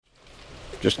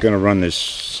Just going to run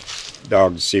this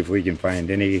dog to see if we can find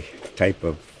any type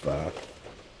of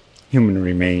human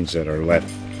remains that are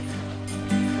left.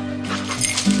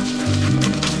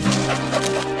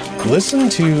 Listen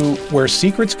to Where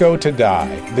Secrets Go to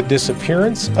Die, The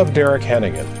Disappearance of Derek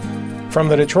Hennigan. From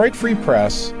the Detroit Free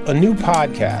Press, a new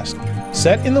podcast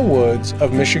set in the woods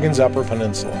of Michigan's Upper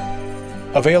Peninsula.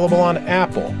 Available on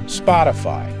Apple,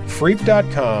 Spotify,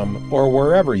 Freep.com, or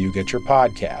wherever you get your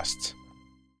podcasts.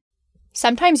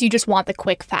 Sometimes you just want the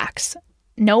quick facts.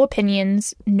 No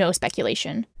opinions, no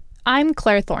speculation. I'm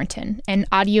Claire Thornton, an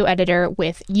audio editor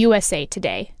with USA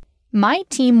Today. My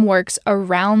team works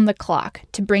around the clock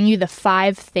to bring you the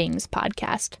 5 Things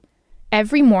podcast.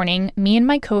 Every morning, me and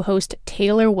my co-host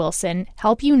Taylor Wilson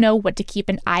help you know what to keep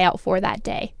an eye out for that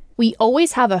day. We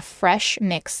always have a fresh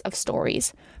mix of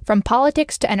stories, from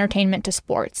politics to entertainment to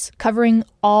sports, covering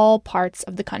all parts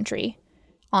of the country.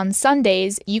 On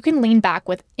Sundays, you can lean back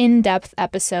with in-depth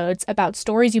episodes about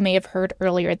stories you may have heard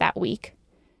earlier that week.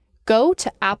 Go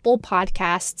to Apple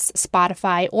Podcasts,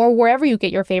 Spotify, or wherever you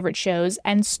get your favorite shows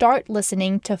and start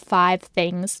listening to 5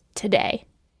 Things today.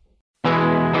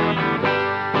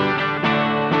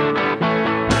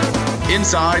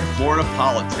 Inside Florida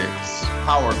Politics,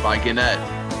 powered by Gannett.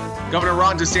 Governor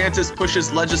Ron DeSantis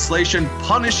pushes legislation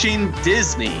punishing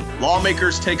Disney.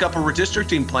 Lawmakers take up a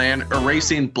redistricting plan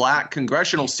erasing black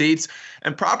congressional seats,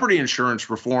 and property insurance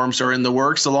reforms are in the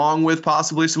works, along with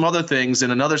possibly some other things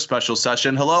in another special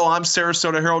session. Hello, I'm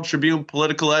Sarasota Herald Tribune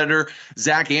political editor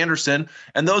Zac Anderson,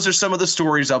 and those are some of the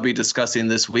stories I'll be discussing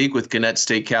this week with Gannett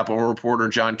State Capitol reporter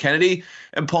John Kennedy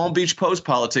and Palm Beach Post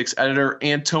politics editor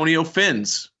Antonio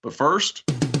Fins. But first,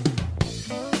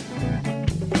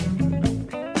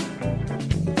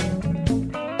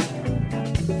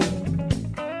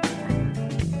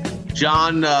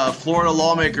 John, Florida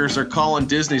lawmakers are calling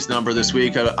Disney's number this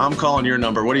week. I'm calling your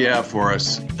number. What do you have for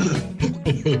us?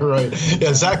 You're right.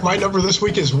 Yeah, Zach, my number this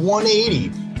week is 180.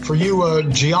 For you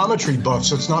geometry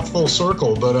buffs, it's not full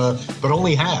circle, but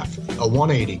only half, a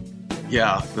 180.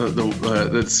 Yeah,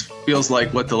 that feels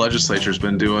like what the legislature's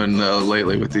been doing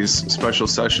lately with these special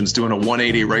sessions, doing a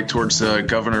 180 right towards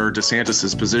Governor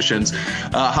DeSantis's positions.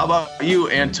 How about you,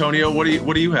 Antonio? What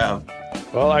do you have?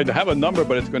 Well, I have a number,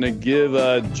 but it's going to give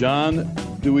John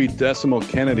Dewey Decimal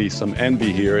Kennedy some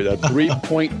envy here at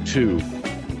 3.2.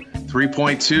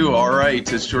 3.2. All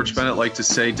right. As George Bennett liked to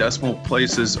say, decimal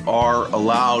places are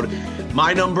allowed.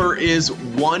 My number is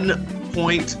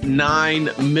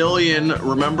 1.9 million.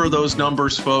 Remember those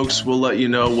numbers, folks. We'll let you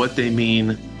know what they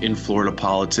mean in Florida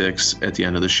politics at the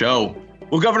end of the show.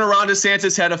 Well, Governor Ron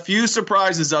DeSantis had a few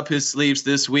surprises up his sleeves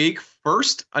this week.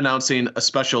 First, announcing a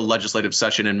special legislative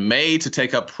session in May to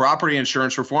take up property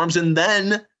insurance reforms, and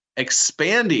then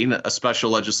expanding a special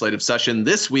legislative session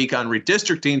this week on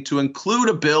redistricting to include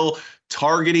a bill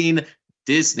targeting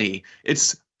Disney.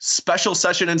 It's special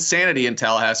session insanity in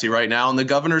Tallahassee right now, and the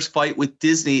governor's fight with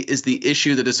Disney is the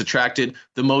issue that has attracted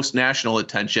the most national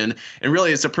attention. And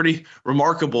really, it's a pretty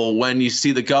remarkable when you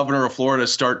see the governor of Florida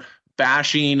start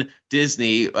bashing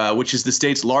Disney, which is the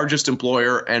state's largest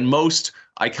employer and most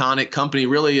iconic company,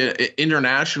 really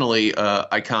internationally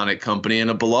iconic company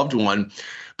and a beloved one.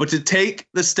 But to take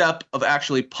the step of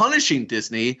actually punishing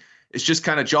Disney is just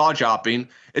kind of jaw-dropping.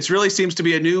 It really seems to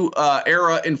be a new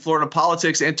era in Florida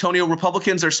politics. Antonio,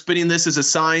 Republicans are spinning this as a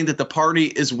sign that the party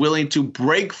is willing to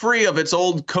break free of its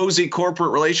old cozy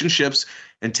corporate relationships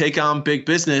and take on big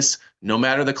business, no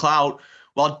matter the clout,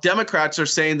 while Democrats are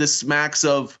saying this smacks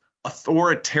of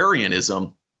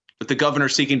authoritarianism, with the governor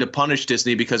seeking to punish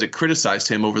Disney because it criticized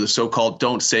him over the so-called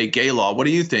Don't Say Gay law. What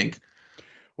do you think?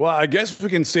 Well, I guess we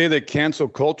can say that cancel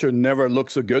culture never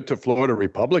looks so good to Florida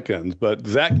Republicans. But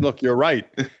Zach, look, you're right.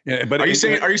 Yeah, but are you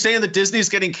saying that Disney's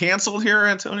getting canceled here,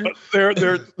 Antonio?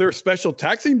 Their special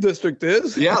taxing district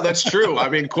is. Yeah, that's true. I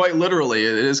mean, quite literally,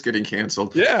 it is getting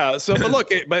canceled. Yeah. So, but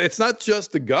look, but it's not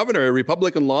just the governor.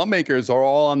 Republican lawmakers are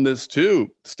all on this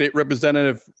too. State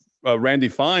Representative Randy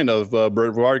Fine of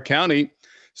Brevard County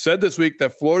said this week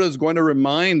that Florida is going to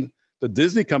remind the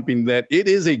Disney company that it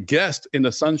is a guest in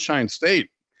the Sunshine State.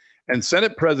 And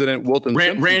Senate President Wilton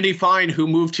Simpson, Randy Fine, who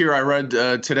moved here, I read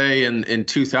today in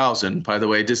 2000. By the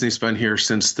way, Disney's been here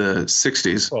since the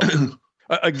 60s. Well,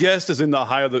 a guest is in the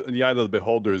eye of the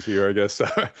beholders here, I guess.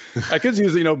 I could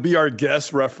use be our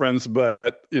guest reference, but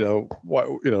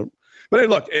But hey,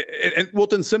 look, and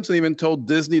Wilton Simpson even told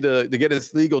Disney to get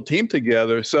its legal team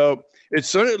together. So it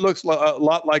certainly looks a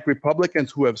lot like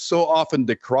Republicans who have so often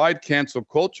decried cancel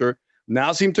culture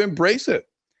now seem to embrace it,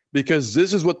 because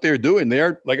this is what they're doing.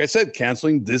 They're, like I said,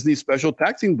 canceling Disney's special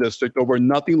taxing district over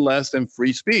nothing less than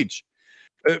free speech.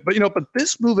 But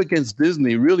this move against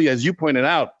Disney really, as you pointed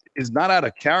out, is not out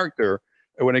of character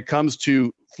when it comes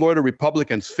to Florida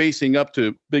Republicans facing up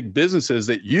to big businesses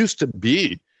that used to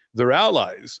be their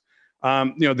allies.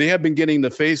 They have been getting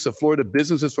the face of Florida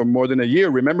businesses for more than a year.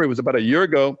 Remember, it was about a year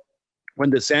ago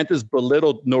when DeSantis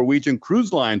belittled Norwegian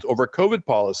cruise lines over COVID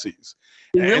policies.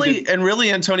 And really,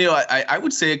 Antonio, I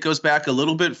would say it goes back a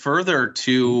little bit further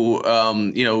to,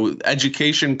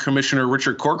 Education Commissioner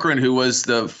Richard Corcoran, who was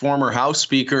the former House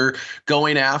Speaker,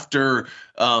 going after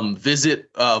Visit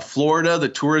Florida, the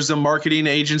tourism marketing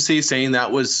agency, saying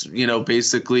that was,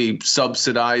 basically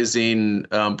subsidizing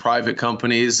private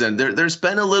companies. And there's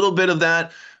been a little bit of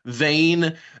that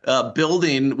vein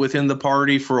building within the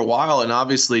party for a while, and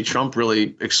obviously Trump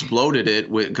really exploded it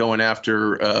with going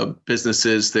after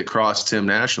businesses that crossed him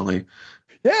nationally.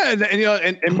 Yeah,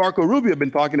 and Marco Rubio had been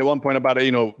talking at one point about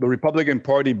the Republican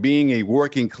Party being a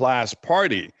working class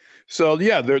party. So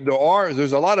yeah,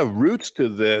 there's a lot of roots to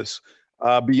this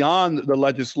beyond the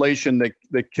legislation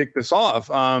that kicked this off.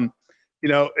 But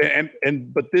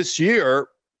this year,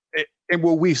 and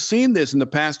what we've seen this in the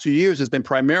past 2 years has been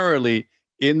primarily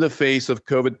in the face of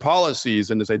COVID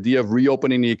policies and this idea of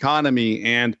reopening the economy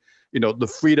and,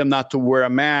 the freedom not to wear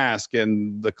a mask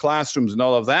and the classrooms and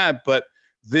all of that. But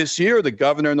this year, the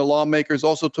governor and the lawmakers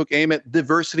also took aim at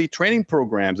diversity training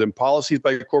programs and policies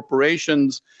by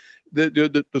corporations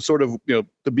the sort of,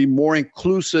 to be more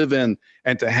inclusive and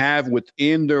to have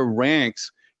within their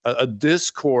ranks a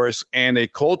discourse and a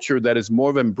culture that is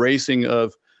more of embracing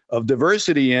of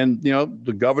diversity. And,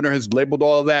 the governor has labeled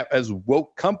all of that as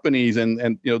woke companies.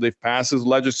 And they've passed this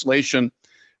legislation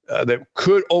that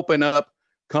could open up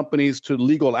companies to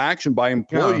legal action by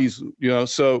employees,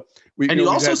 so you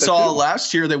also saw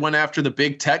last year they went after the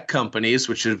big tech companies,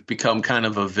 which have become kind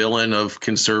of a villain of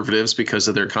conservatives because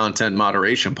of their content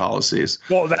moderation policies.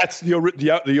 Well, that's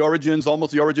the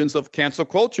origins of cancel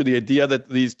culture. The idea that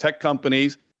these tech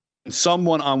companies,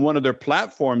 someone on one of their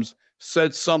platforms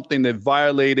said something that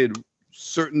violated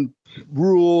certain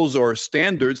rules or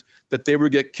standards, that they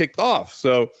would get kicked off.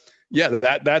 So yeah,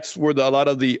 that's where a lot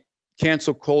of the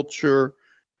cancel culture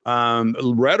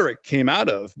rhetoric came out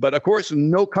of. But of course,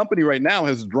 no company right now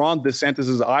has drawn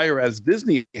DeSantis' ire as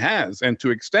Disney has. And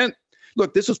to extent,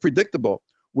 look, this was predictable.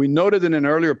 We noted in an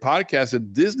earlier podcast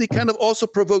that Disney kind of also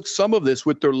provoked some of this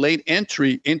with their late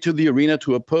entry into the arena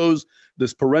to oppose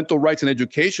this parental rights and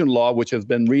education law, which has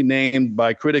been renamed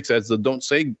by critics as the Don't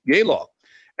Say Gay law.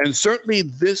 And certainly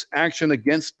this action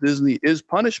against Disney is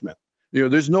punishment.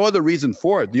 There's no other reason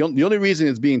for it. The only reason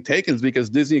it's being taken is because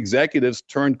Disney executives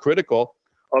turned critical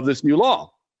of this new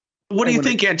law. What do you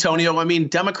think, Antonio? I mean,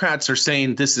 Democrats are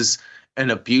saying this is an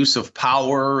abuse of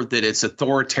power, that it's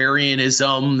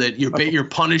authoritarianism, that you're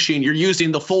punishing, you're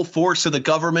using the full force of the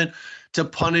government to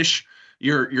punish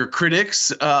your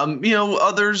critics.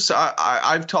 Others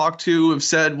I've talked to have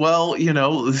said, well,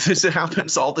 this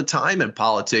happens all the time in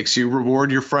politics. You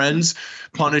reward your friends,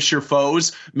 punish your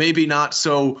foes, maybe not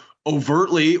so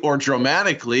overtly or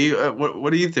dramatically.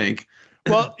 What do you think?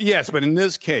 Well, yes, but in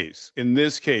this case,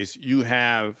 you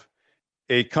have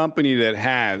a company that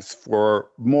has for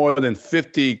more than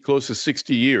 50, close to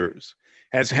 60 years,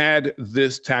 has had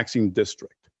this taxing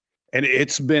district. And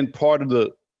it's been part of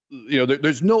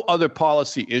there's no other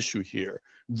policy issue here.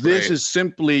 This is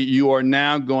simply, you are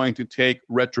now going to take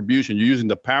retribution. You're using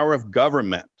the power of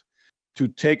government to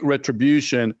take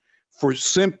retribution for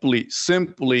simply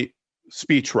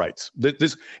speech rights.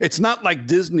 It's not like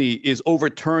Disney is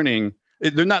overturning.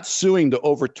 They're not suing to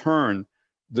overturn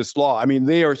this law. I mean,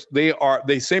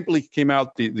 they simply came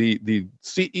out, the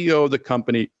CEO of the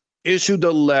company issued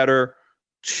a letter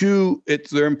to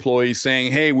their employees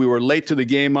saying, hey, we were late to the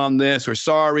game on this, or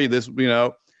sorry, this,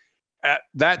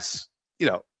 that's,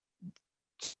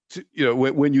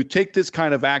 when you take this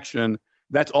kind of action,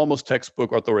 that's almost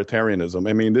textbook authoritarianism.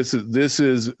 I mean, this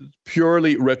is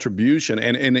purely retribution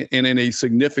and in a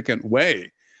significant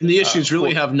way. And the issues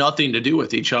really have nothing to do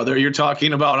with each other. You're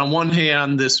talking about, on one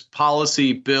hand, this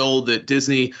policy bill that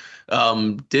Disney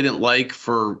didn't like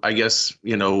for, I guess,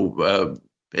 they're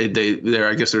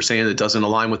saying it doesn't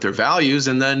align with their values.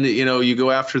 And then, you go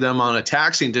after them on a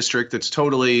taxing district that's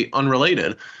totally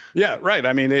unrelated. Yeah, right.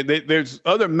 I mean, there's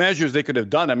other measures they could have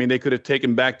done. I mean, they could have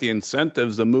taken back the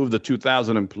incentives to move the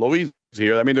 2,000 employees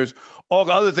here. I mean, there's all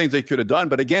the other things they could have done.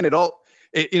 But again,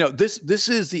 this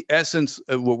is the essence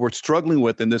of what we're struggling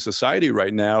with in this society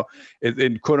right now,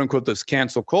 in quote unquote, this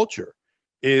cancel culture.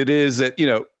 It is that,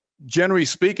 generally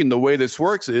speaking, the way this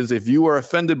works is if you are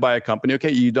offended by a company,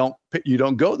 okay, you don't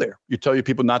go there. You tell your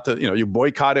people not to, you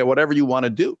boycott it, whatever you want to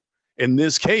do. In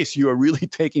this case, you are really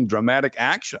taking dramatic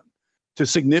action to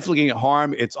significantly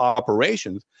harm its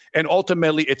operations and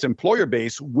ultimately its employer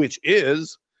base, which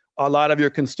is a lot of your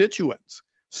constituents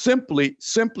simply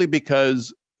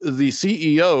because the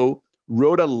CEO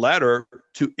wrote a letter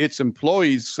to its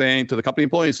employees saying, to the company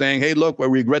employees saying, hey, look, we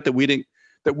regret that we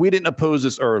didn't oppose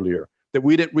this earlier, that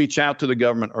we didn't reach out to the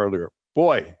government earlier.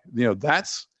 Boy,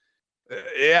 that's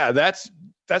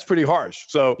pretty harsh.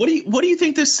 So what do you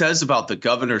think this says about the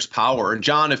governor's power? And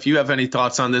John, if you have any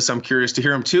thoughts on this, I'm curious to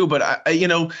hear them too. But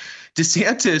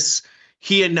DeSantis,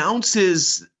 he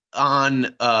announces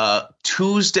on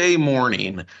Tuesday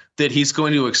morning that he's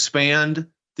going to expand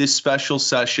this special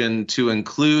session to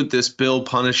include this bill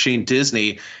punishing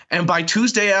Disney. And by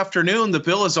Tuesday afternoon, the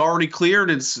bill is already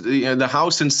cleared. It's the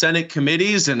House and Senate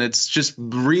committees, and it's just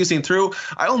breezing through.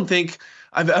 I don't think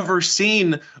I've ever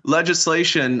seen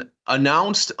legislation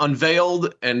announced,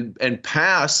 unveiled, and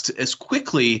passed as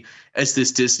quickly as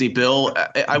this Disney bill.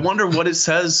 I wonder what it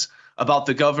says about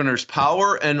the governor's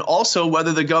power, and also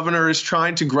whether the governor is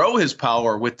trying to grow his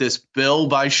power with this bill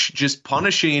by just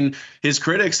punishing his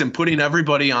critics and putting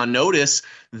everybody on notice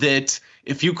that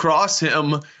if you cross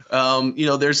him,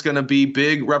 there's going to be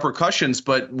big repercussions.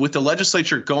 But with the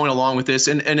legislature going along with this,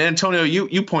 and Antonio,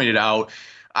 you pointed out,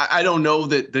 I don't know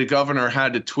that the governor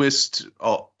had to twist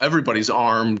everybody's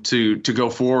arm to go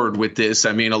forward with this.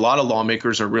 I mean, a lot of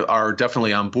lawmakers are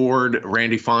definitely on board.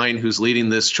 Randy Fine, who's leading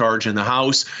this charge in the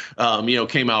House,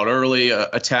 came out early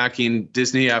attacking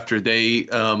Disney after they,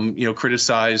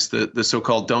 criticized the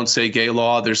so-called "Don't Say Gay"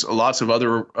 law. There's lots of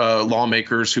other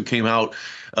lawmakers who came out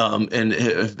and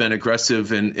have been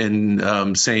aggressive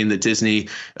in saying that Disney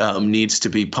needs to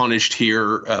be punished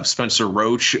here. Spencer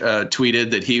Roach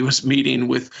tweeted that he was meeting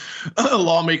with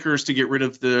lawmakers to get rid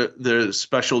of the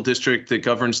special district that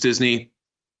governs Disney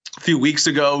a few weeks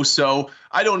ago. So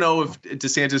I don't know if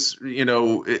DeSantis,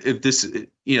 if this,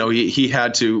 he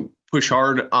had to push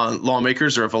hard on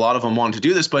lawmakers, or if a lot of them wanted to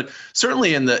do this. But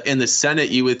certainly in the Senate,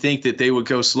 you would think that they would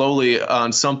go slowly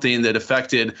on something that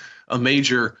affected a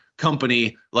major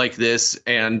company like this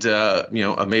and,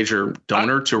 a major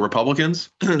donor to Republicans.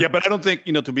 Yeah, but I don't think,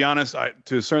 to be honest,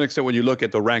 to a certain extent, when you look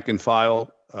at the rank and file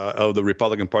of the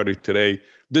Republican Party today,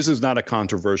 this is not a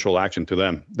controversial action to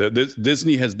them.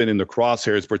 Disney has been in the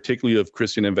crosshairs, particularly of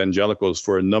Christian evangelicals,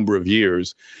 for a number of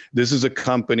years. This is a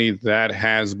company that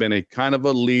has been a kind of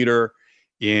a leader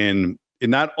in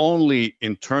not only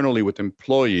internally with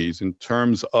employees in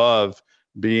terms of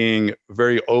being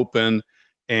very open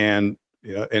and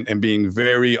being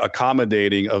very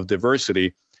accommodating of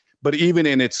diversity, but even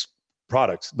in its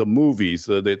products, the movies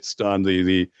that it's done,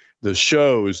 the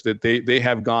shows that they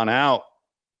have gone out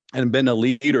and been a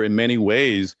leader in many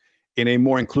ways in a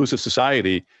more inclusive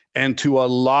society. And to a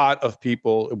lot of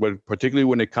people, particularly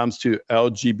when it comes to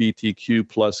LGBTQ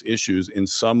plus issues in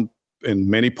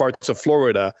many parts of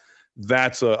Florida,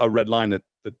 that's a red line that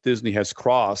Disney has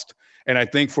crossed. And I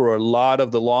think for a lot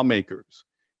of the lawmakers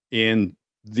in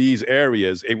these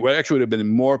areas, it actually would have been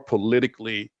more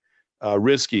politically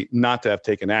risky not to have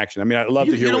taken action. I mean, I'd love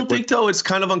to hear. You don't think, though, it's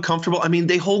kind of uncomfortable? I mean,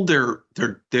 they hold their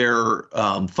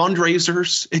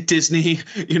fundraisers at Disney.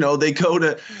 They go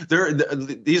to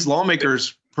these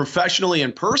lawmakers professionally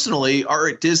and personally are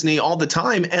at Disney all the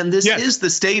time, and this is the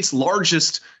state's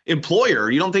largest employer.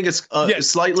 You don't think it's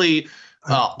slightly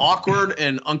awkward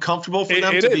and uncomfortable for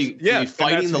them to be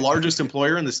fighting the largest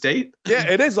employer in the state? Yeah,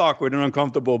 it is awkward and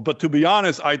uncomfortable. But to be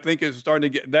honest, I think it's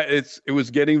starting to get that it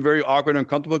was getting very awkward and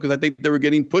uncomfortable because I think they were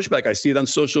getting pushback. I see it on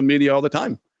social media all the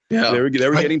time. Yeah, they were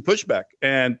getting pushback,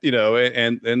 and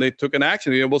and they took an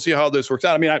action. We'll see how this works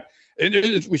out. I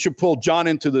mean, we should pull John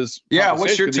into this. Yeah,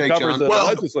 what's your take, John?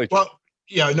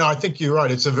 I think you're right.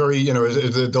 It's a very,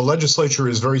 the legislature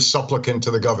is very supplicant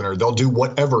to the governor. They'll do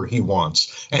whatever he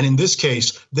wants. And in this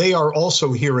case, they are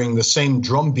also hearing the same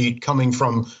drumbeat coming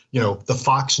from, the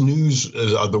Fox News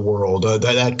of the world,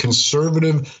 that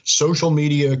conservative social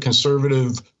media,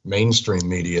 conservative mainstream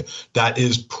media that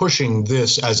is pushing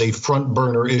this as a front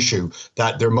burner issue,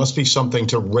 that there must be something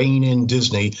to rein in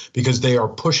Disney because they are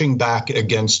pushing back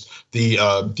against the,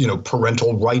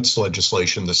 parental rights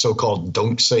legislation, the so-called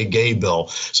Don't Say Gay bill.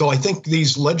 So I think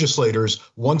these legislators,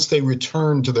 once they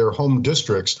return to their home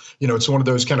districts, it's one of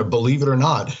those kind of believe it or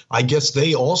not, I guess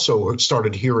they also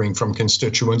started hearing from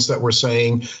constituents that were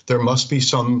saying there must be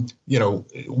some,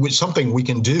 something we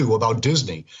can do about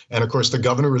Disney. And of course, the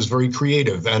governor is very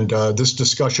creative. And this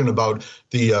discussion about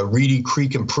the Reedy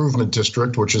Creek Improvement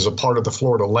District, which is a part of the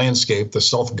Florida landscape, the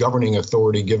self-governing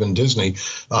authority given Disney,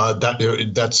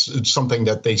 that's something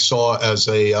that they saw as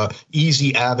a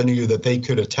easy avenue that they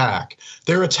could attack.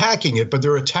 They're attacking it, but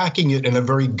they're attacking it in a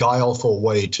very guileful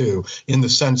way, too, in the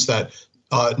sense that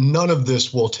none of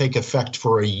this will take effect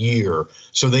for a year.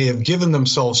 So they have given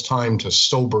themselves time to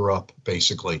sober up,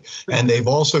 basically. And they've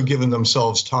also given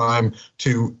themselves time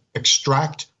to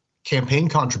extract campaign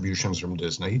contributions from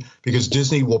Disney, because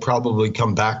Disney will probably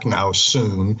come back now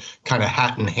soon, kind of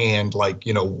hat in hand, like,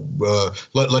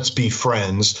 let's be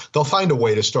friends. They'll find a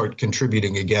way to start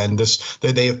contributing again.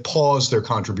 They have paused their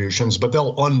contributions, but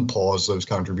they'll unpause those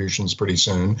contributions pretty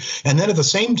soon. And then at the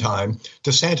same time,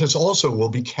 DeSantis also will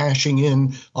be cashing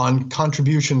in on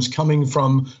contributions coming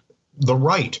from the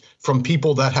right, from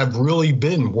people that have really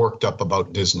been worked up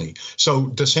about Disney. So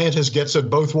DeSantis gets it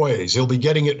both ways. He'll be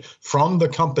getting it from the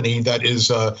company that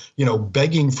is,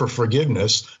 begging for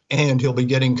forgiveness, and he'll be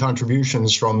getting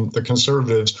contributions from the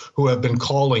conservatives who have been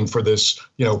calling for this,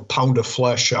 pound of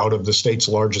flesh out of the state's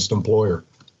largest employer.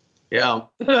 Yeah,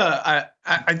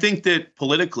 I think that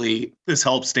politically this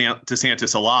helps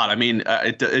DeSantis a lot. I mean,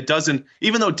 it doesn't,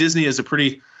 even though Disney is a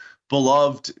pretty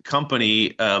beloved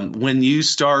company, when you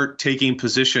start taking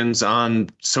positions on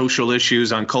social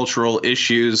issues, on cultural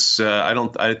issues,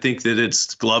 I think that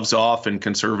it's gloves off, and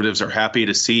conservatives are happy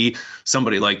to see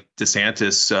somebody like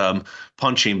DeSantis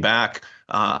punching back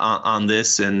on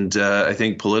this. And I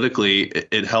think politically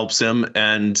it helps him.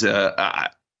 And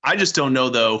I just don't know,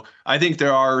 though. I think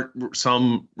there are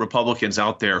some Republicans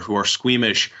out there who are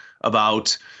squeamish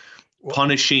about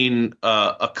punishing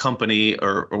a company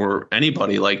or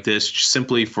anybody like this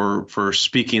simply for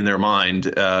speaking their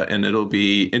mind. And it'll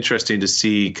be interesting to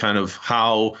see kind of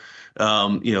how,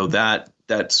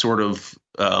 that sort of,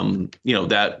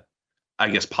 that, I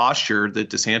guess, posture that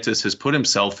DeSantis has put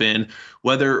himself in,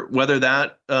 whether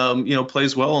that,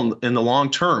 plays well in the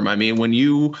long term. I mean, when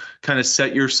you kind of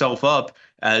set yourself up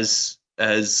as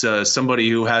somebody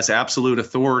who has absolute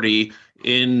authority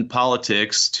in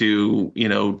politics to,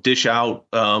 dish out,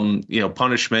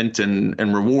 punishment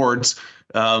and rewards,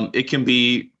 it can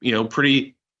be,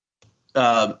 pretty,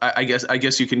 I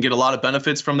guess you can get a lot of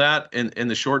benefits from that in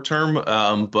the short term,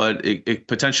 but it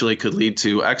potentially could lead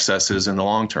to excesses in the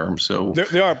long term. So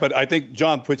there are, but I think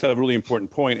John puts out a really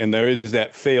important point, and there is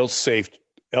that fail-safe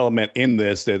element in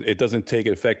this, that it doesn't take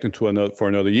effect for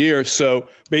another year. So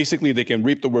basically they can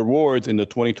reap the rewards in the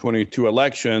 2022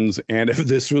 elections. And if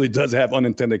this really does have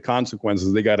unintended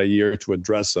consequences, they got a year to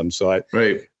address them. So I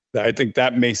think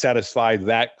that may satisfy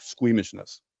that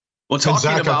squeamishness. Well, talking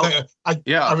Zach, about,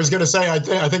 I was going to say, I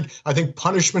think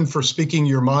punishment for speaking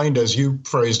your mind, as you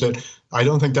phrased it, I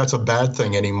don't think that's a bad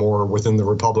thing anymore within the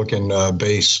Republican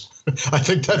base. I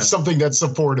think that's something that's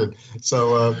supported.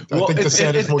 So I think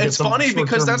DeSantis will get some. It's funny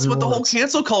because that's what the whole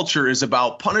cancel culture is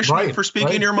about: punishment for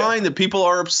speaking your mind. That people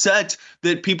are upset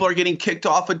that people are getting kicked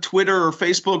off of Twitter or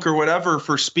Facebook or whatever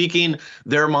for speaking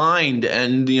their mind,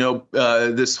 and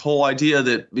this whole idea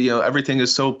that everything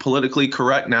is so politically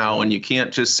correct now, and you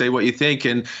can't just say what you think,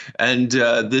 and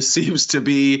this seems to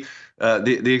be.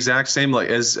 The exact same, like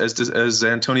as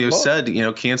Antonio said,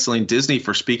 canceling Disney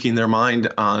for speaking their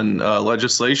mind on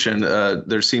legislation.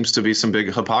 There seems to be some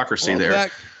big hypocrisy there.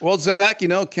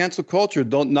 Zach, cancel culture.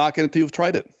 Don't knock it until you've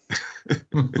tried it.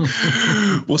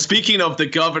 Well, speaking of the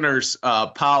governor's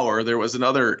power, there was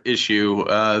another issue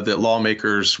that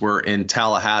lawmakers were in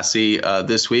Tallahassee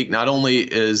this week. Not only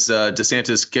is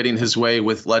DeSantis getting his way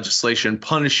with legislation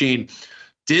punishing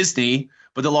Disney,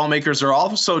 but the lawmakers are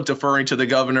also deferring to the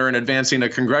governor and advancing a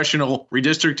congressional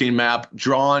redistricting map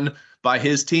drawn by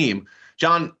his team.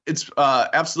 John, it's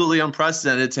absolutely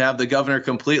unprecedented to have the governor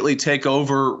completely take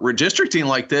over redistricting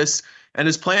like this. And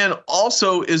his plan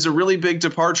also is a really big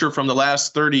departure from the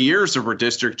last 30 years of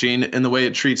redistricting in the way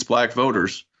it treats black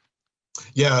voters.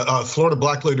 Yeah, Florida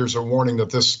black leaders are warning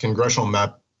that this congressional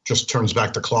map just turns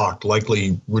back the clock,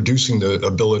 likely reducing the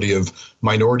ability of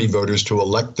minority voters to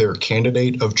elect their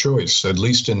candidate of choice, at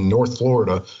least in North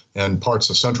Florida and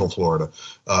parts of Central Florida.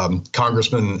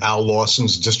 Congressman Al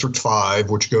Lawson's District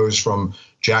 5, which goes from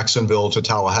Jacksonville to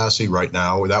Tallahassee right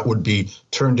now, that would be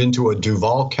turned into a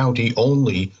Duval County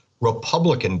only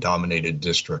Republican-dominated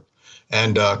district.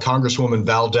 And Congresswoman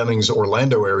Val Deming's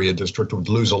Orlando area district would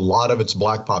lose a lot of its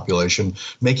black population,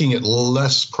 making it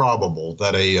less probable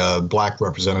that a black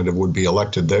representative would be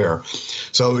elected there.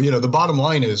 So, the bottom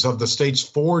line is, of the state's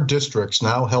 4 districts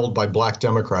now held by black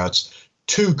Democrats,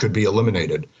 2 could be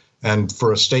eliminated. And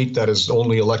for a state that has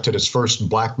only elected its first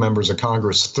black members of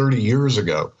Congress 30 years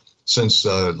ago, since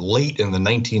late in the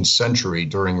 19th century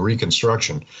during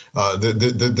Reconstruction,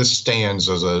 this stands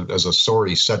as a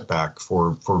sorry setback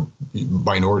for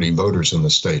minority voters in the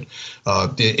state.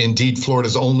 Indeed,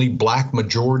 Florida's only black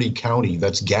majority county,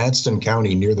 that's Gadsden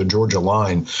County near the Georgia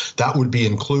line, that would be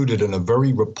included in a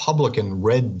very Republican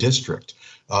red district.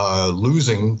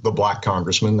 losing the black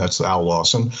congressman. That's Al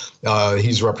Lawson.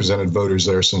 He's represented voters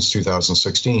there since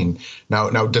 2016. Now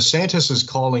DeSantis is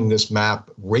calling this map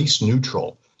race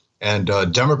neutral. And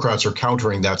Democrats are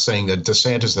countering that, saying that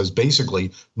DeSantis has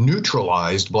basically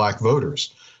neutralized black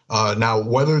voters. Now,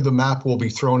 whether the map will be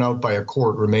thrown out by a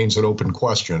court remains an open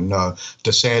question.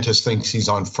 DeSantis thinks he's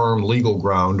on firm legal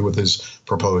ground with his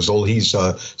proposal. He's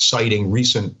citing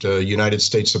recent United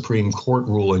States Supreme Court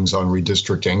rulings on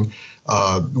redistricting,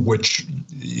 which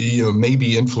may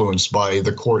be influenced by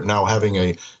the court now having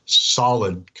a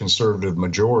solid conservative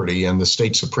majority, and the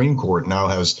state Supreme Court now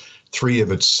has 3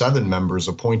 of its 7 members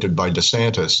appointed by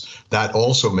DeSantis. That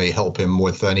also may help him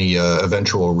with any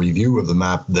eventual review of the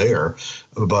map there.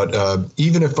 But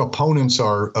even if opponents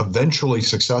are eventually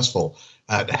successful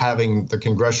at having the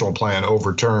congressional plan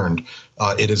overturned,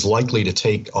 it is likely to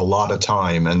take a lot of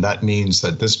time. And that means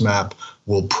that this map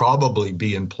will probably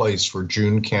be in place for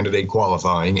June candidate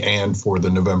qualifying and for the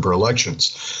November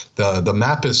elections. The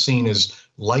map is seen as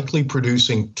likely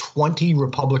producing 20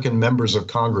 Republican members of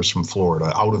Congress from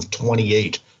Florida out of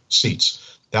 28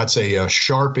 seats. That's a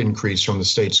sharp increase from the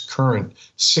state's current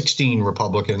 16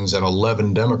 Republicans and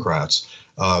 11 Democrats.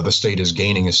 The state is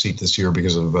gaining a seat this year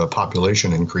because of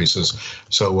population increases.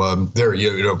 So there,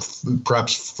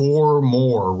 perhaps 4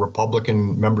 more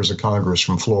Republican members of Congress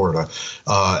from Florida,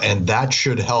 and that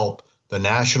should help the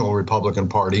National Republican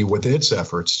Party with its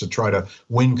efforts to try to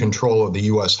win control of the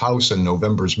U.S. House in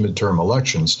November's midterm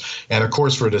elections. And of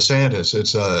course, for DeSantis,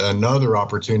 it's another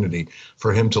opportunity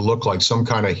for him to look like some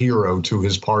kind of hero to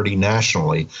his party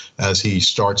nationally as he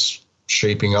starts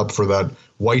shaping up for that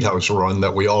White House run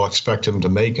that we all expect him to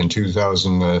make in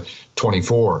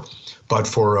 2024. But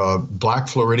for Black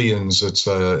Floridians, it's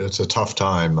a tough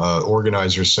time.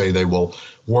 Organizers say they will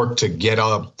work to get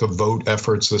up the vote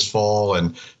efforts this fall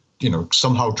and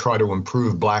somehow try to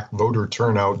improve black voter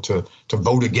turnout to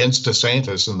vote against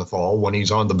DeSantis in the fall when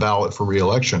he's on the ballot for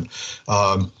re-election.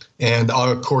 And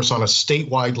of course, on a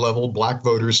statewide level, black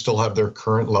voters still have their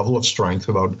current level of strength,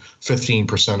 about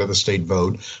 15% of the state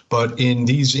vote. But in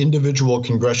these individual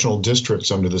congressional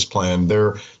districts under this plan,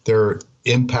 their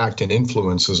impact and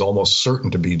influence is almost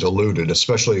certain to be diluted,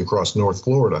 especially across North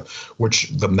Florida, which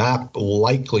the map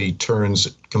likely turns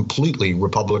completely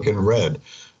Republican red.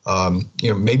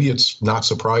 Maybe it's not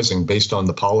surprising based on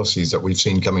the policies that we've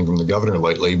seen coming from the governor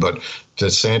lately, but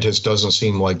DeSantis doesn't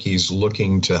seem like he's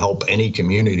looking to help any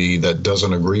community that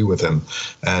doesn't agree with him.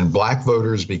 And black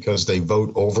voters, because they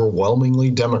vote overwhelmingly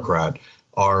Democrat,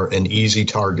 are an easy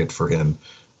target for him.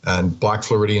 And black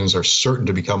Floridians are certain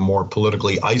to become more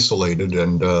politically isolated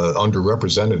and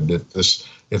underrepresented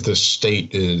if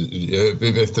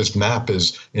this map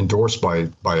is endorsed by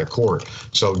a court.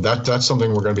 So that's something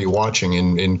we're going to be watching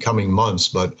in coming months.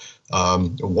 But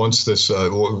once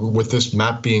with this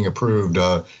map being approved,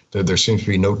 there seems to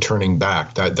be no turning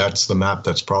back. That's the map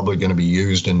that's probably going to be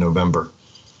used in November.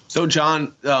 So,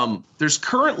 John, there's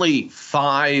currently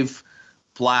 5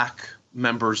 black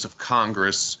members of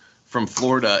Congress from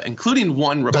Florida, including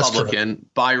one Republican,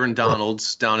 Byron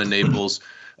Donalds, down in Naples.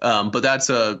 But that's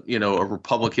a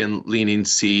Republican-leaning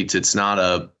seat. It's not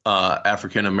a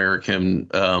African American.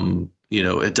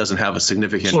 It doesn't have a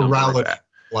significant number.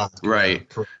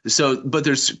 Right. So, but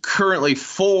there's currently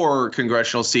 4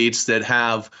 congressional seats that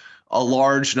have a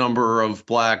large number of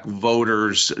black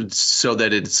voters, so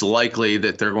that it's likely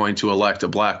that they're going to elect a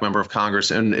black member of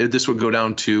Congress, and this would go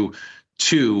down to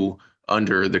 2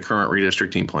 under the current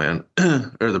redistricting plan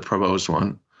or the proposed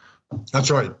one. That's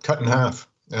right, cut in half.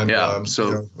 And it's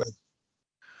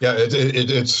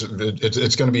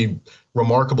going to be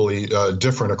remarkably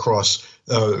different across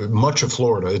much of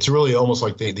Florida. It's really almost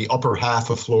like the upper half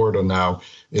of Florida now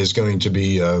is going to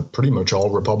be pretty much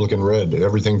all Republican red.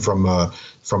 Everything from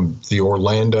the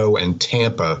Orlando and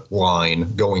Tampa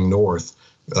line going north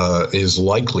is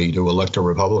likely to elect a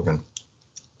Republican.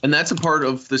 And that's a part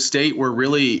of the state where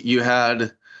really you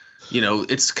had,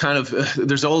 it's kind of,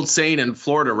 there's an old saying in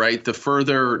Florida, right? The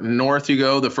further north you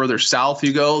go, the further south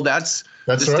you go. That's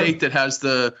the state that has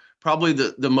probably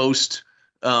the most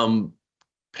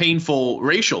painful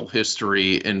racial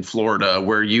history in Florida,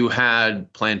 where you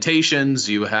had plantations,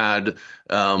 you had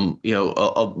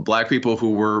black people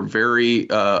who were very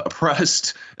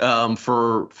oppressed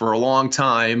for a long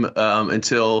time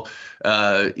until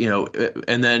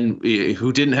and then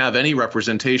who didn't have any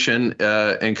representation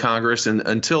in Congress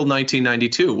until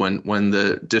 1992 when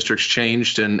the districts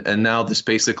changed, and now this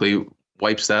basically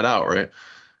wipes that out, right?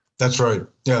 That's right.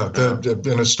 Yeah.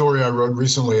 In a story I wrote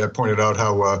recently, I pointed out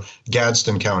how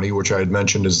Gadsden County, which I had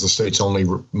mentioned is the state's only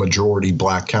majority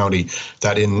black county,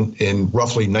 that in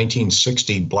roughly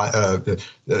 1960,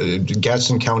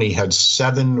 Gadsden County had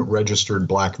 7 registered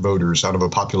black voters out of a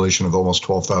population of almost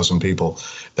 12,000 people.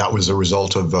 That was a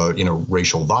result of,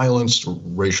 racial violence,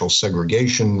 racial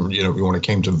segregation. When it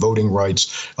came to voting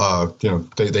rights,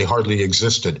 they hardly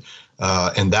existed.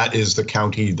 And that is the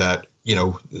county that,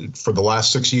 for the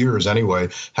last 6 years anyway,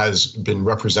 has been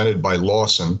represented by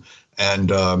Lawson.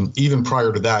 And even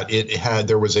prior to that,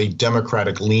 there was a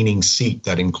Democratic leaning seat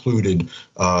that included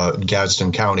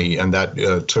Gadsden County, and that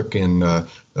took in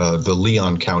the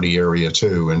Leon County area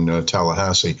too, and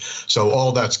Tallahassee. So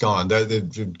all that's gone. The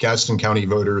Gadsden County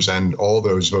voters and all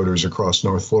those voters across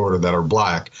North Florida that are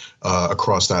black,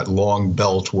 across that long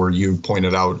belt where you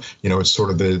pointed out, it's sort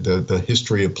of the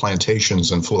history of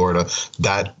plantations in Florida,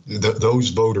 that those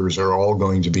voters are all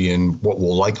going to be in what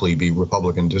will likely be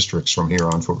Republican districts from here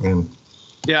on in.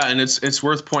 Yeah, and it's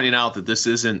worth pointing out that this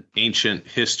isn't ancient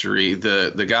history.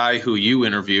 The guy who you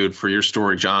interviewed for your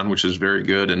story, John, which is very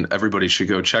good, and everybody should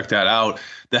go check that out,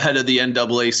 the head of the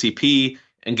NAACP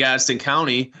in Gadsden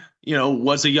County,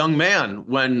 was a young man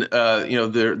when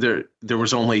there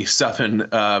was only 7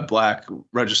 black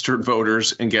registered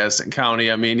voters in Gadsden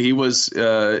County. I mean, he was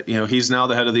he's now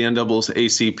the head of the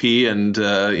NAACP,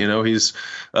 and he's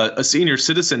a senior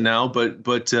citizen now,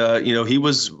 but he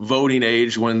was voting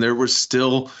age when there was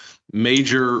still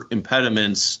major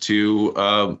impediments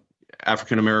to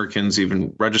African Americans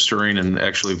even registering and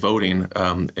actually voting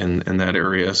in that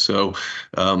area. So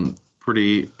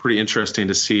pretty interesting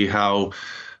to see how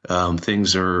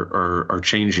things are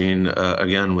changing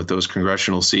again with those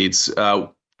congressional seats.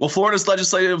 Well, Florida's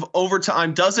legislative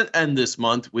overtime doesn't end this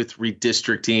month with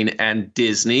redistricting and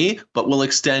Disney, but will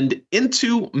extend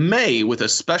into May with a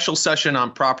special session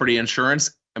on property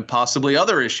insurance and possibly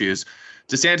other issues.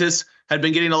 DeSantis had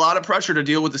been getting a lot of pressure to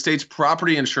deal with the state's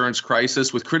property insurance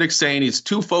crisis, with critics saying he's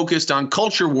too focused on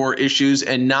culture war issues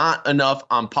and not enough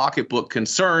on pocketbook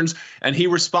concerns. And he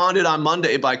responded on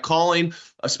Monday by calling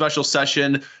a special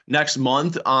session next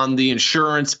month on the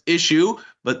insurance issue.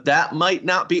 But that might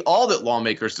not be all that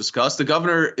lawmakers discuss. The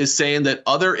governor is saying that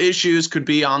other issues could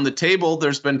be on the table.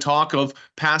 There's been talk of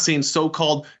passing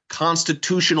so-called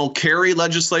constitutional carry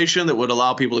legislation that would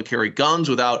allow people to carry guns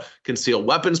without concealed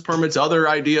weapons permits. Other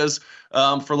ideas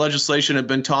for legislation have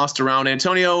been tossed around.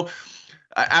 Antonio,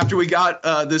 after we got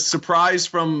this surprise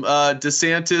from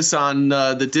DeSantis on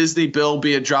the Disney bill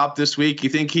being dropped this week, you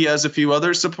think he has a few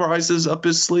other surprises up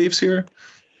his sleeves here?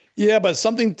 Yeah, but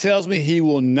something tells me he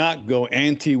will not go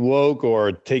anti-woke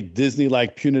or take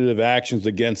Disney-like punitive actions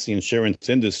against the insurance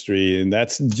industry. And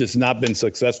that's just not been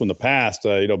successful in the past.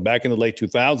 Back in the late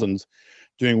 2000s,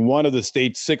 during one of the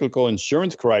state's cyclical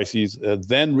insurance crises,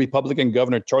 then Republican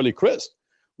Governor Charlie Crist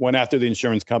went after the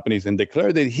insurance companies and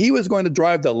declared that he was going to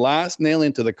drive the last nail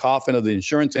into the coffin of the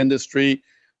insurance industry.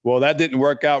 Well, that didn't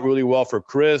work out really well for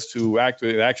Crist, who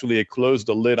actually closed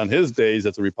the lid on his days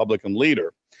as a Republican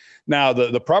leader. Now,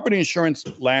 the property insurance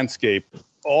landscape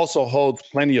also holds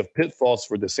plenty of pitfalls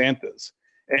for DeSantis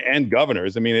and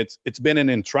governors. I mean, it's been an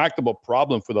intractable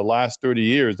problem for the last 30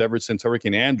 years, ever since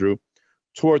Hurricane Andrew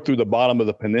tore through the bottom of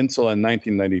the peninsula in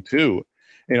 1992.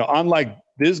 Unlike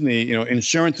Disney,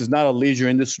 insurance is not a leisure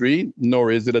industry, nor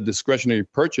is it a discretionary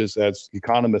purchase, as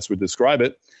economists would describe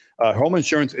it. Home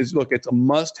insurance it's a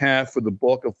must-have for the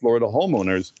bulk of Florida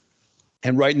homeowners.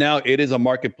 And right now, it is a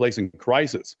marketplace in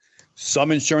crisis.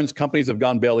 Some insurance companies have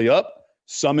gone belly up.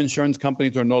 Some insurance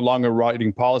companies are no longer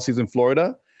writing policies in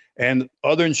Florida. And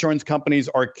other insurance companies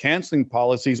are canceling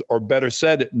policies, or better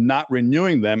said, not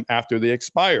renewing them after they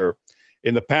expire.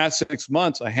 In the past 6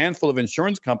 months, a handful of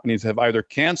insurance companies have either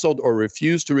canceled or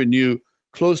refused to renew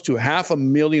close to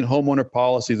 500,000 homeowner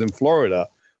policies in Florida.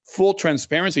 Full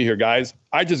transparency here, guys.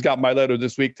 I just got my letter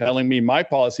this week telling me my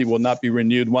policy will not be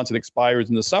renewed once it expires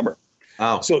in the summer.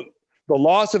 Wow. So the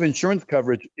loss of insurance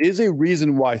coverage is a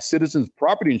reason why Citizens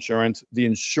Property Insurance, the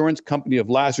insurance company of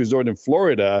last resort in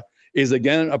Florida, is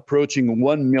again approaching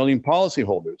 1 million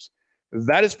policyholders.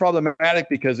 That is problematic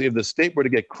because if the state were to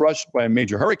get crushed by a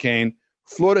major hurricane,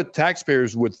 Florida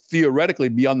taxpayers would theoretically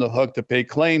be on the hook to pay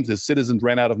claims as Citizens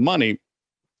ran out of money.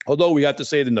 Although we have to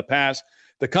say that in the past,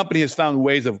 the company has found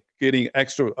ways of getting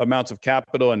extra amounts of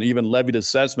capital and even levied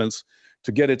assessments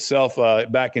to get itself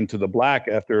back into the black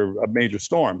after a major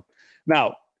storm.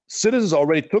 Now, Citizens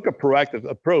already took a proactive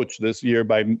approach this year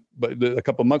by a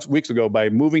couple of weeks ago by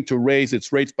moving to raise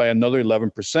its rates by another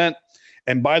 11%.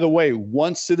 And by the way,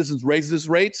 once Citizens raises its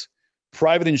rates,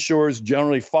 private insurers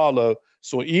generally follow.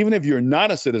 So even if you're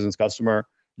not a Citizens customer,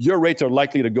 your rates are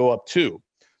likely to go up too.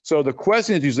 So the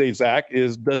question, as you say, Zach,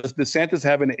 is does DeSantis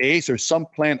have an ace or some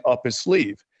plan up his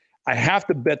sleeve? I have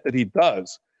to bet that he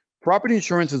does. Property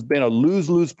insurance has been a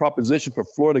lose-lose proposition for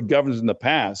Florida governors in the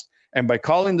past. And by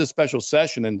calling this special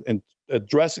session and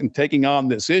addressing, taking on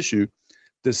this issue,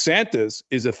 DeSantis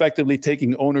is effectively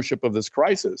taking ownership of this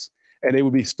crisis. And it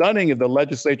would be stunning if the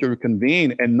legislature would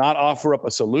convene and not offer up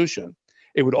a solution.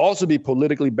 It would also be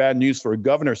politically bad news for a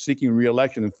governor seeking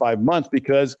re-election in 5 months,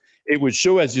 because it would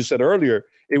show, as you said earlier,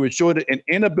 it would show an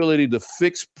inability to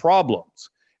fix problems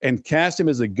and cast him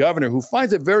as a governor who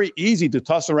finds it very easy to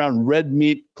toss around red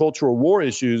meat cultural war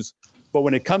issues. But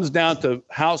when it comes down to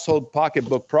household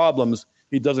pocketbook problems,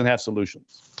 he doesn't have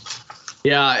solutions.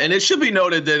 Yeah, and it should be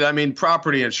noted that, I mean,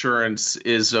 property insurance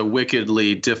is a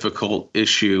wickedly difficult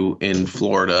issue in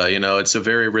Florida. You know, it's a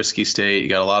very risky state. You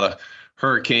got a lot of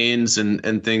hurricanes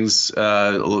and things.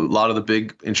 A lot of the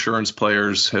big insurance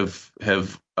players have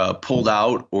pulled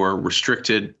out or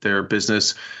restricted their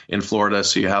business in Florida.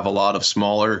 So you have a lot of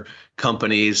smaller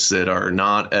companies that are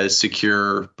not as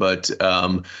secure. But,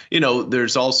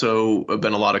 there's also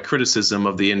been a lot of criticism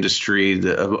of the industry,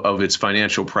 of its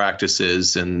financial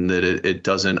practices, and that it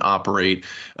doesn't operate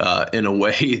in a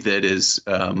way that is,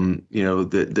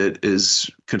 that is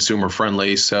consumer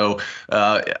friendly. So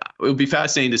it would be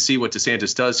fascinating to see what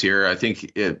DeSantis does here. I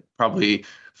think it probably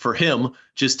for him,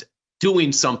 just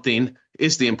doing something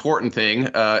is the important thing.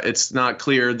 It's not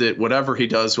clear that whatever he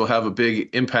does will have a big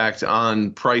impact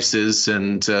on prices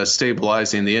and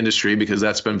stabilizing the industry, because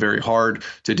that's been very hard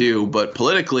to do. But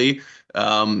politically,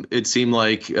 it seemed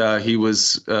like he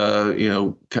was,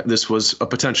 this was a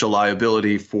potential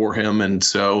liability for him. And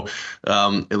so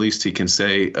at least he can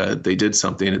say they did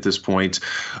something at this point.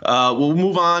 We'll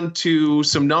move on to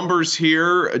some numbers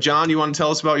here. John, you want to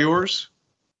tell us about yours?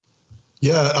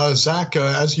 Yeah, Zach,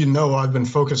 as you know, I've been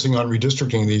focusing on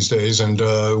redistricting these days, and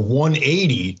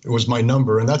 180 was my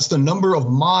number, and that's the number of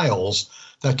miles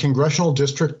that Congressional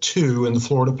District 2 in the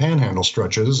Florida Panhandle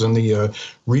stretches, and the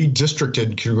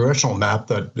redistricted congressional map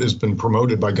that has been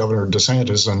promoted by Governor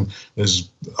DeSantis and is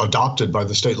adopted by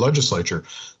the state legislature.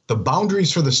 The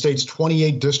boundaries for the state's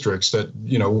 28 districts that,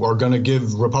 are going to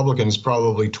give Republicans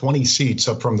probably 20 seats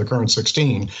up from the current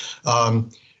 16.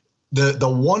 The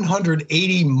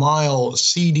 180-mile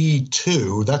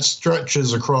CD2, that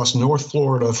stretches across North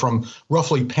Florida from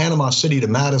roughly Panama City to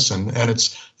Madison, and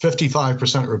it's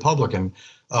 55% Republican.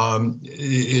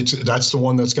 That's the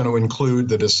one that's going to include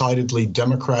the decidedly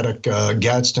Democratic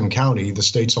Gadsden County, the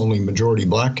state's only majority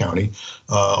black county,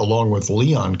 along with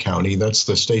Leon County. That's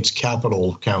the state's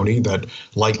capital county that,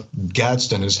 like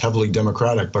Gadsden, is heavily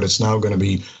Democratic, but it's now going to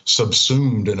be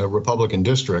subsumed in a Republican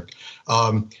district.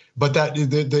 But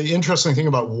the interesting thing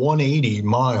about 180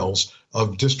 miles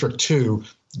of District 2,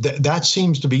 that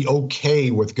seems to be okay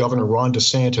with Governor Ron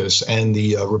DeSantis and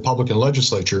the Republican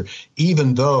legislature,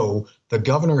 even though the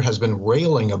governor has been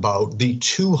railing about the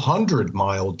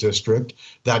 200-mile district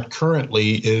that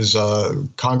currently is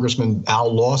Congressman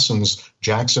Al Lawson's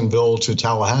Jacksonville to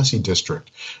Tallahassee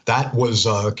district. That was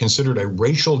considered a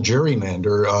racial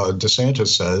gerrymander,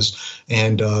 DeSantis says,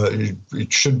 and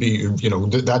it should be,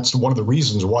 that's one of the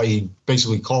reasons why he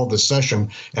basically called this session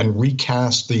and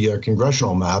recast the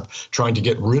congressional map, trying to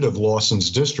get rid of Lawson's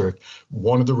district.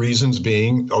 One of the reasons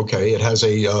being, okay, it has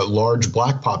a large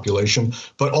black population,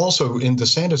 but also in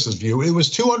DeSantis's view, it was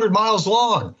 200 miles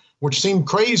long, which seemed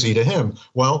crazy to him.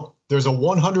 Well, there's a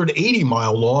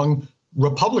 180-mile long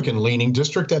Republican-leaning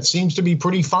district that seems to be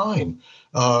pretty fine.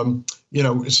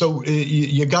 So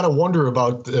you got to wonder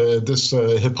about this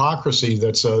hypocrisy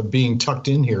that's being tucked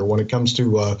in here when it comes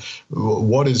to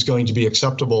what is going to be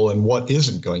acceptable and what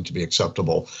isn't going to be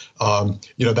acceptable.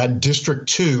 That District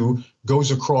 2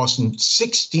 goes across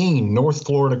 16 North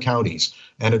Florida counties,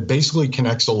 and it basically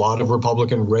connects a lot of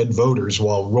Republican red voters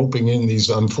while roping in these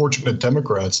unfortunate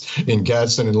Democrats in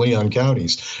Gadsden and Leon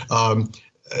counties.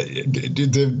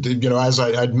 As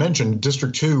I'd mentioned,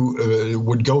 District 2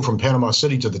 would go from Panama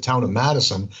City to the town of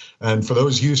Madison. And for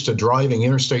those used to driving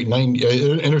Interstate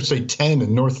 10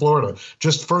 in North Florida,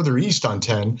 just further east on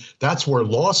 10, that's where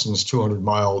Lawson's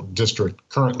 200-mile district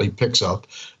currently picks up.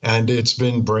 And it's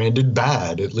been branded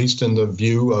bad, at least in the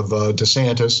view of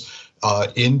DeSantis,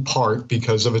 in part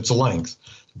because of its length.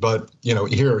 But,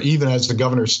 here, even as the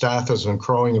governor's staff has been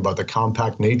crowing about the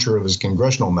compact nature of his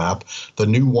congressional map, the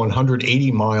new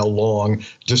 180-mile long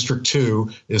District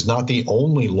 2 is not the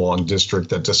only long district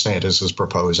that DeSantis is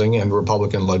proposing and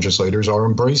Republican legislators are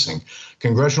embracing.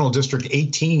 Congressional District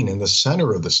 18 in the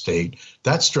center of the state,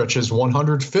 that stretches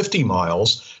 150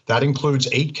 miles. That includes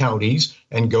 8 counties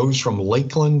and goes from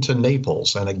Lakeland to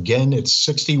Naples. And again, it's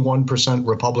 61%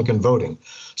 Republican voting.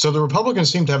 So the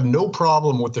Republicans seem to have no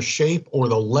problem with the shape or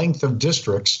the length of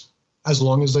districts as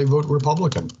long as they vote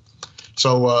Republican.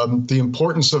 So the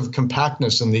importance of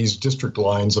compactness in these district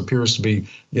lines appears to be,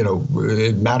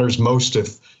 it matters most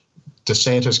if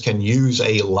DeSantis can use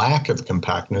a lack of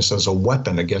compactness as a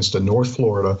weapon against a North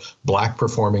Florida black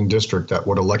performing district that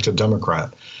would elect a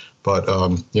Democrat. But,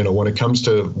 when it comes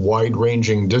to wide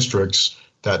ranging districts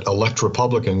that elect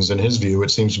Republicans, in his view,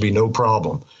 it seems to be no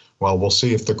problem. Well, we'll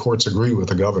see if the courts agree with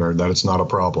the governor that it's not a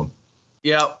problem.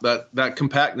 Yeah, that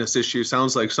compactness issue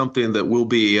sounds like something that will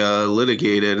be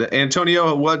litigated.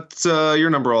 Antonio, what's your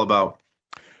number all about?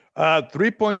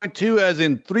 3.2 as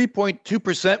in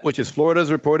 3.2%, which is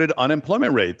Florida's reported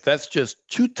unemployment rate. That's just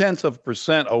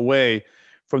 0.2% away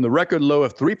from the record low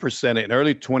of 3% in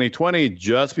early 2020,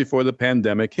 just before the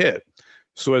pandemic hit.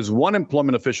 So as one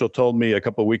employment official told me a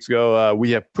couple of weeks ago,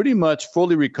 we have pretty much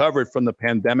fully recovered from the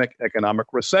pandemic economic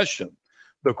recession.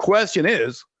 The question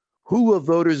is, who will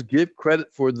voters give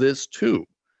credit for this to?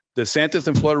 DeSantis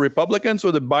and Florida Republicans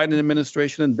or the Biden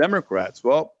administration and Democrats?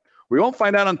 Well, we won't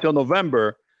find out until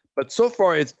November, but so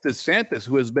far it's DeSantis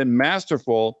who has been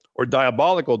masterful or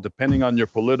diabolical, depending on your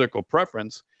political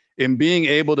preference, in being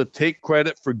able to take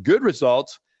credit for good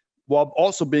results while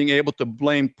also being able to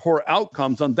blame poor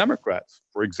outcomes on Democrats.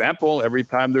 For example, every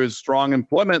time there's a strong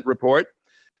employment report,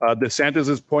 DeSantis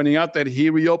is pointing out that he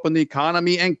reopened the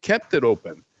economy and kept it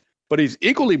open. But he's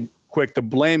equally quick to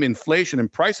blame inflation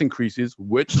and price increases,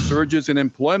 which surges in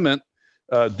employment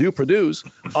do produce,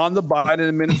 on the Biden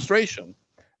administration.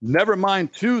 Never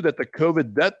mind, too, that the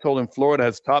COVID death toll in Florida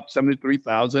has topped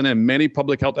 73,000, and many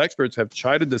public health experts have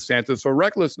chided DeSantis for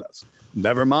recklessness.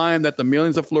 Never mind that the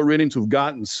millions of Floridians who've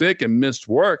gotten sick and missed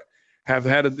work that's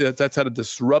had a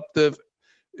disruptive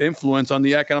influence on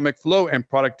the economic flow and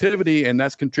productivity, and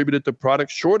that's contributed to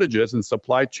product shortages and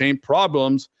supply chain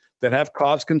problems that have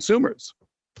caused consumers.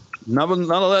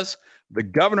 Nonetheless, the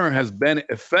governor has been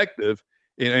effective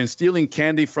in stealing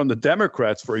candy from the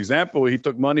Democrats. For example, he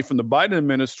took money from the Biden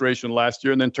administration last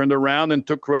year and then turned around and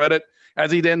took credit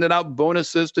as he handed out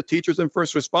bonuses to teachers and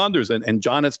first responders. And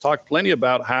John has talked plenty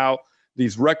about how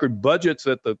these record budgets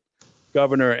that the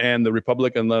governor and the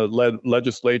Republican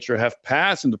legislature have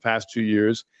passed in the past 2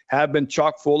 years have been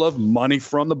chock full of money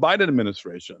from the Biden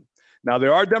administration. Now,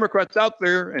 there are Democrats out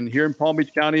there, and here in Palm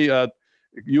Beach County,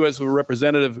 U.S.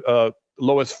 Representative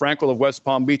Lois Frankel of West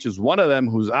Palm Beach is one of them,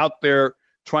 who's out there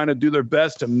trying to do their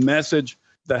best to message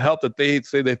the help that they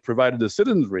say they've provided to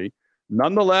citizenry.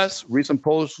 Nonetheless, recent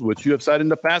polls, which you have cited in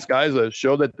the past, guys,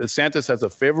 show that DeSantis has a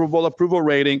favorable approval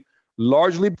rating,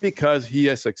 largely because he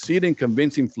has succeeded in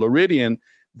convincing Floridians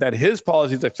that his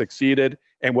policies have succeeded,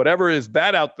 and whatever is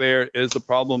bad out there is the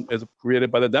problem is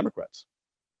created by the Democrats.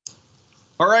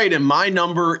 All right, and my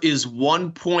number is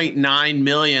 1.9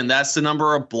 million. That's the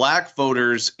number of black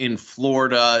voters in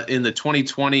Florida in the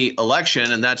 2020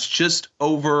 election, and that's just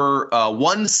over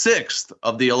 1/6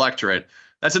 of the electorate.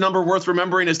 That's a number worth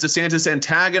remembering as DeSantis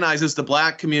antagonizes the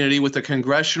black community with a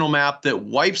congressional map that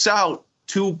wipes out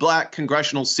 2 black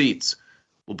congressional seats.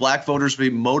 Will black voters be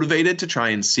motivated to try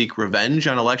and seek revenge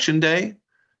on Election Day?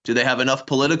 Do they have enough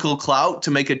political clout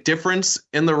to make a difference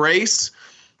in the race?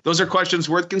 Those are questions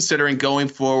worth considering going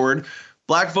forward.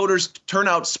 Black voters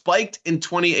turnout spiked in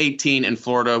 2018 in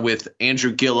Florida with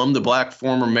Andrew Gillum, the black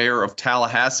former mayor of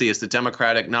Tallahassee, as the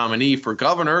Democratic nominee for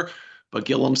governor, but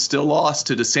Gillum still lost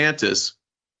to DeSantis.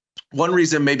 One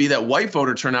reason may be that white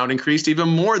voter turnout increased even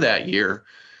more that year.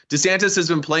 DeSantis has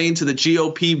been playing to the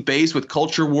GOP base with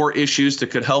culture war issues that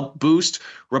could help boost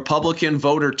Republican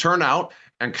voter turnout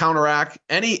and counteract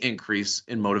any increase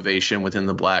in motivation within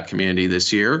the black community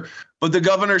this year. But the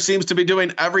governor seems to be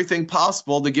doing everything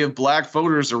possible to give black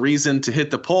voters a reason to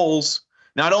hit the polls.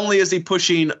 Not only is he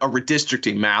pushing a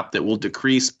redistricting map that will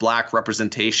decrease black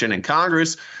representation in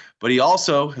Congress, but he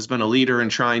also has been a leader in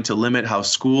trying to limit how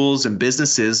schools and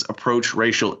businesses approach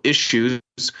racial issues.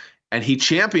 And he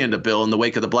championed a bill in the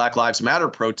wake of the Black Lives Matter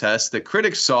protests that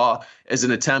critics saw as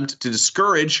an attempt to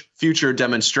discourage future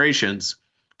demonstrations.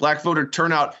 Black voter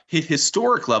turnout hit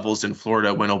historic levels in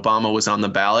Florida when Obama was on the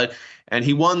ballot, and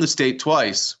he won the state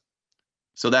twice.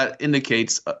 So that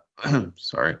indicates,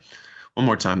 One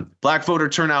more time. Black voter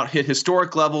turnout hit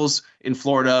historic levels in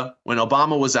Florida when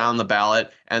Obama was on the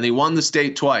ballot, and they won the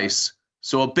state twice.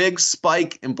 So a big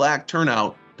spike in black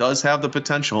turnout does have the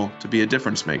potential to be a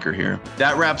difference maker here.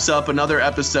 That wraps up another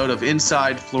episode of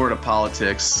Inside Florida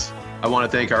Politics. I want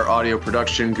to thank our audio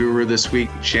production guru this week,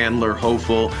 Chandler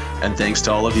Hopeful, and thanks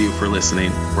to all of you for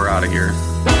listening. We're out of here.